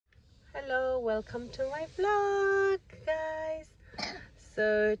Hello, welcome to my vlog, guys.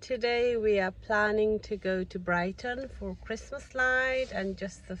 So today we are planning to go to Brighton for Christmas night and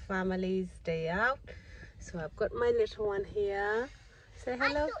just the family's day out. So I've got my little one here. Say hello.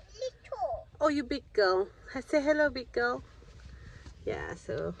 I'm not little. Oh, you big girl. Say hello, big girl. Yeah,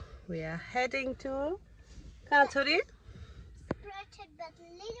 so we are heading to Brighton, But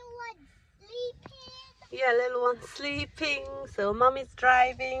little one sleeping. yeah, little one sleeping. So mommy's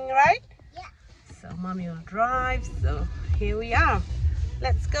driving, right? Yeah. So mommy will drive. So here we are.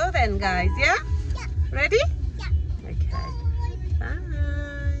 Let's go then, guys. Yeah? Yeah. Ready? Yeah. Okay. Bye.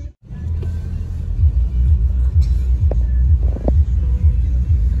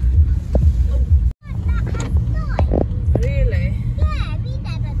 Really? Yeah, we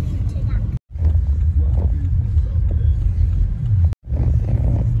never been to that.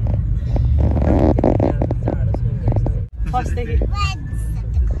 First thing. When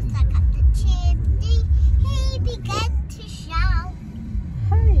Santa Claus got the chimney, he began to shout.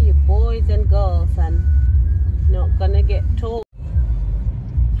 Hey, boys and girls, and not gonna get told.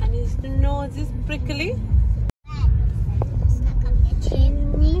 And his nose is prickly. When Santa Claus got the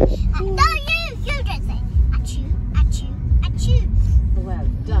chimney, no, you just say achoo, achoo, achoo. Well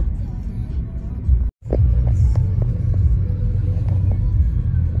done.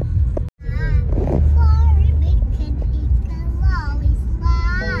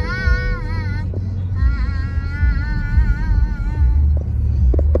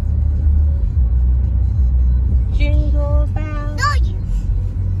 Jingle bells. No, you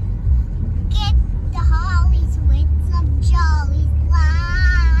get the hollies with some jollies.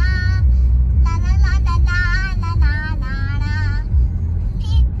 La la la la la la la la la.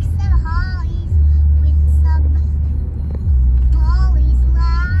 Pick some hollies with some jollies.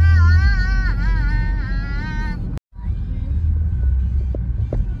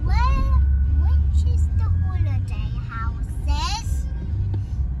 Which is the holiday houses?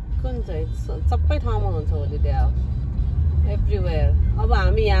 कुन चाहिँ सबै ठाउँमा हुन्छ holiday house everywhere अब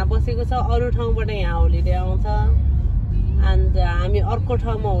हामी यहाँ बसेको छ अरू ठाउँबाट यहाँ होलिडे आउँछ एन्ड हामी अर्को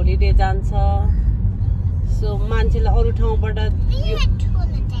ठाउँमा होलिडे जान्छ सो मान्छेलाई अरू ठाउँबाट We went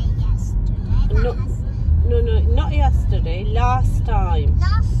holiday yesterday. no not yesterday last time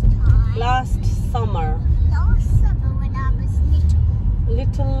last summer Last summer when I was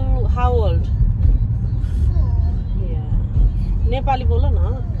little how old 4. yeah Nepali बोल न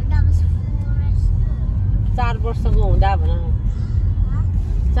When I was 4 years old. 4 वर्षको हुँदा भन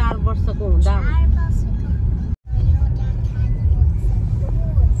 4 वर्षको हुँदा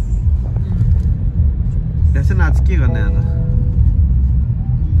त्यसै आज के गर्ने आज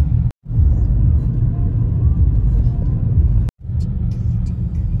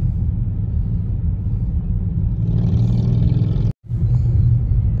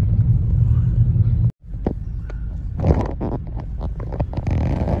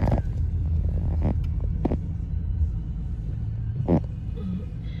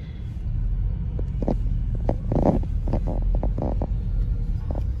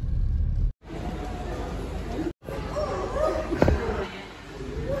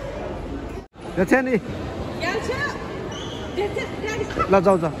छ नि ल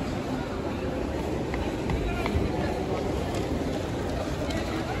जाऊ जाऊ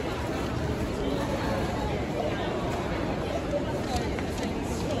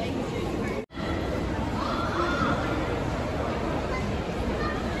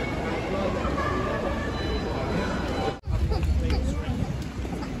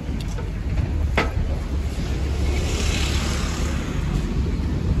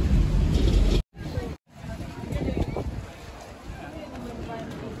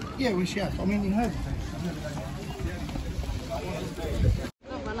Yeah, we should. I mean, you heard.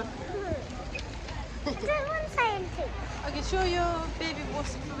 Okay, show your baby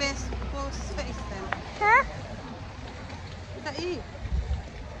boss face then. Huh? Is that you?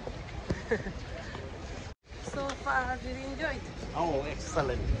 So far, did you enjoy it? Oh,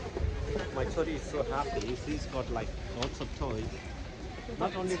 excellent. My Chori is so happy. She's got like lots of toys.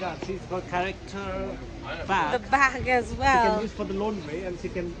 Not only that, she's got character bag. The bag as She can well. use for the laundry and she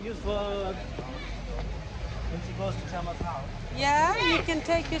can use for when she goes to Tama's house. Yeah, you can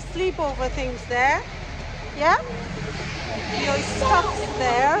take your sleepover things there. Yeah? Your stuff's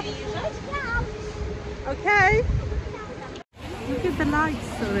there. Okay. Look at the lights,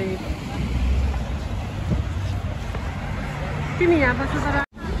 sorry. Tiमी यहाँ बस्छ तर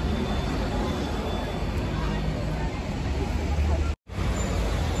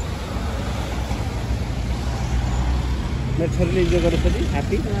My Chori enjoy गरेछ नि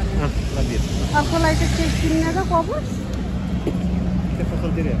happy. Love you. अर्कोलाई चाहिँ cake किन्न र covers त्यस्तो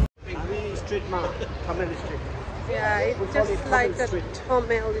सोच्दिरहेको street, ma. Tamil street. Yeah, it's just like a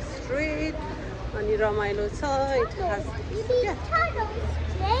Tamil street. And it has,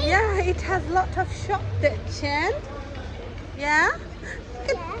 yeah, it has lot of shop there, Chen. Yeah?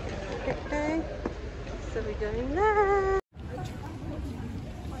 Okay. So we're going there.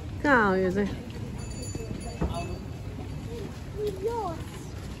 Go, is it?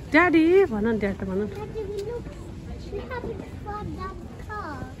 Daddy, one on Daddy, one on. Daddy, we haven't found that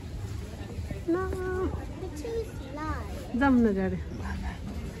car. No. It's too slow. Damn, Daddy.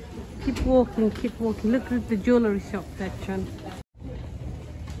 Keep walking, keep walking. Look at the jewelry shop section.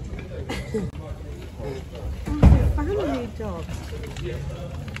 Oh, family dog.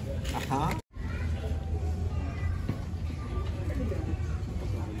 Uh-huh.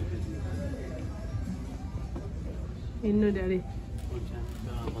 No, Daddy.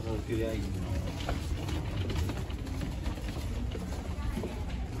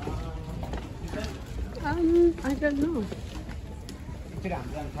 I don't know.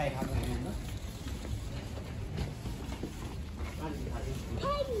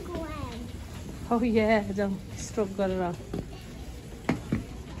 Penguin. Oh yeah, don't stroke got it off.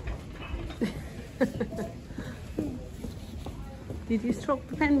 Did you stroke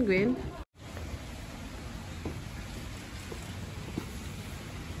the penguin?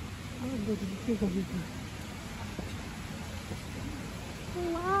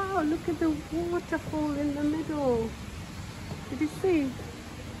 Wow, look at the waterfall in the middle. Did you see?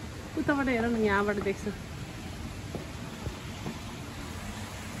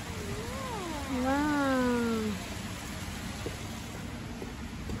 Wow.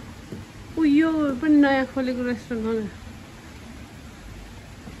 Oh, yo, but naya kholiko restaurant ho na.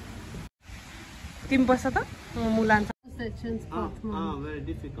 Tim paisa ta? Mulan sections part. Very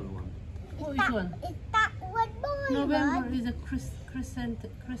difficult one. Which one? Is that one more? November is a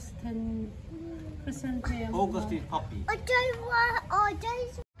chrysanthemum. August is poppy. I don't want.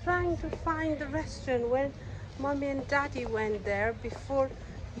 Trying to find the restaurant when Mommy and Daddy went there before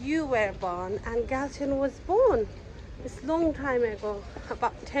you were born and Galchen was born. It's long time ago,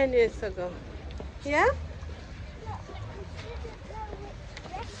 about 10 years ago. Yeah?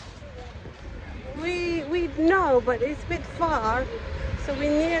 We know, but it's a bit far, so we're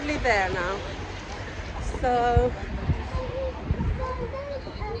nearly there now. So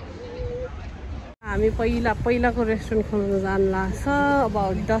हामी पहिलाको restaurant खोल्न जान लाग्छ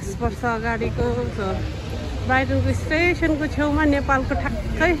about 10 वर्ष अगाडिको so ब्राइटनको स्टेसनको छेउमा नेपालको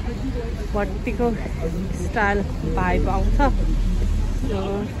ठ्याक्कै भट्टीको स्टाइल भाइब आउँछ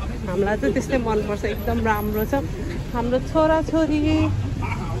हामीलाई चाहिँ त्यस्तै मन पर्छ एकदम राम्रो छ हाम्रो छोराछोरी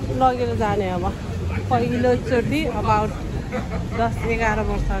लगेर जाने अब पहिलो चोटि about 10-11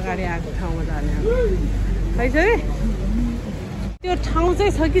 वर्ष अगाडि आएको ठाउँमा जाने अब खै चाहिँ त्यो ठाउँ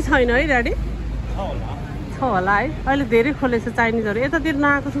चाहिँ छ कि छैन है ड्याडी छ होला है अहिले धेरै खोलेछ चाइनिजहरु यतातिर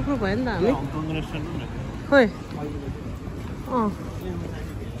नआएको थुप्रो भयो नि त हामी खोइ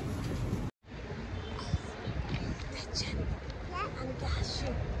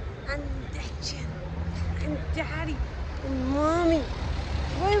and Daddy and Mommy,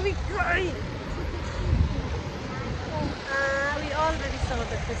 where are we going? We already saw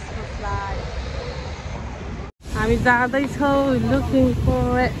the Christmas light. हामी जाँदैछौँ, looking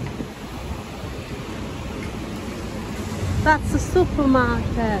for it. That's a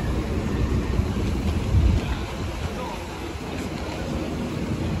supermarket.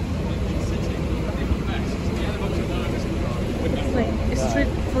 It's like a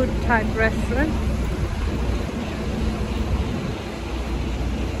street food type restaurant.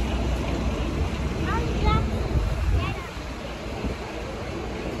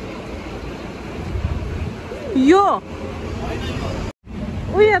 Yo!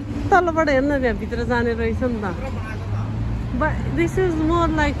 We are तलबाट हेर्न यहाँ भित्र जाने रहेछ नि त. But this is more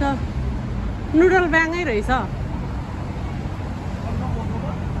like a noodle bang रहेछ.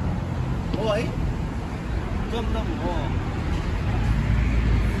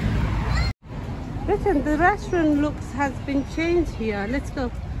 Listen, the restaurant has been changed here. Let's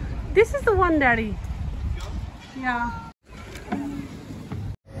go. This is the one, Daddy. Yeah.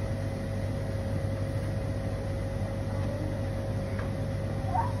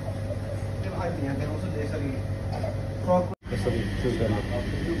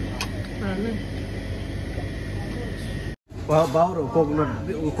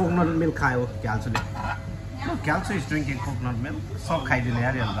 Coconut milk खायो क्याल्सुले क्याल्सु is drinking coconut milk सब खाइदिने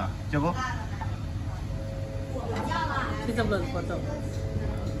यार अन्त चको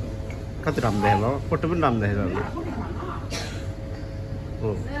कति राम्रो देख्यो फोटो पनि राम्रो देखेछ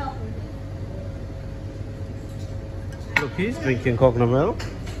Look, he's drinking coconut milk.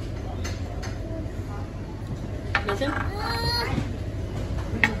 Listen.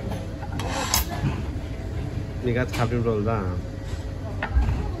 You got happy roll down.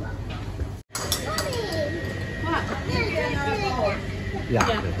 Yeah.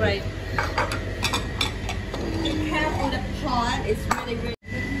 Yeah, right. Be careful the pot. It's really, really.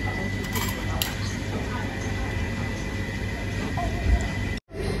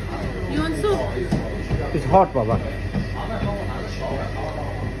 You want soup? It's hot, Baba.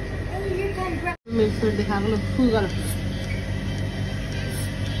 Make sure they have a little food on it.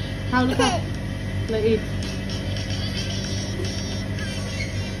 How look at like eat.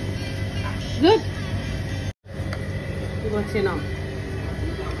 Good. You want to now?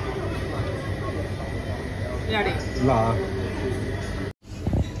 Ready? La.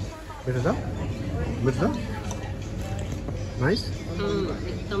 Mirza? Mirza? Nice?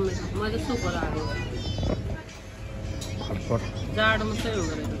 एकदम मैले सुप बनाएको Hot. जाडो मात्रै हो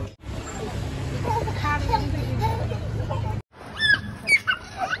गरेको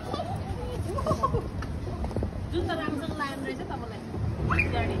जुत्ता राम्रोसँग लानु रहेछ तपाईलाई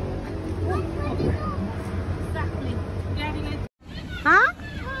गाडी गाडीलाई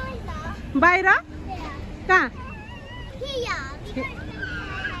बाहिर कहाँ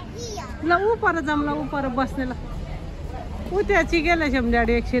ल ऊ पर जाऊँ ल ऊ पर बस्ने ल ऊ त्यहाँ चिकेलाई छौँ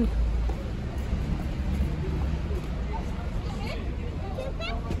ड्याडी एकछिन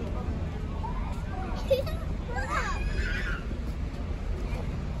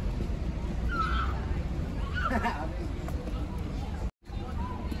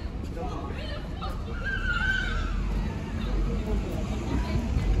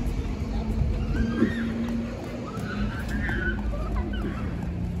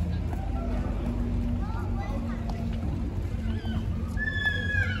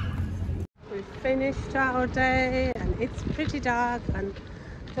finished our day and it's pretty dark and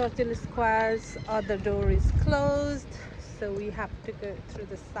Tortilla Square's other door is closed, so we have to go through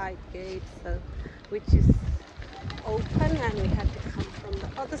the side gate, so which is open, and we had to come from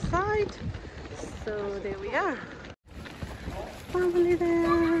the other side. So there we are, family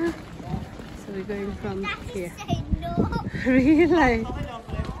there. So we're going from here. Really?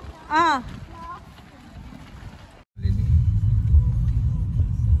 Ah.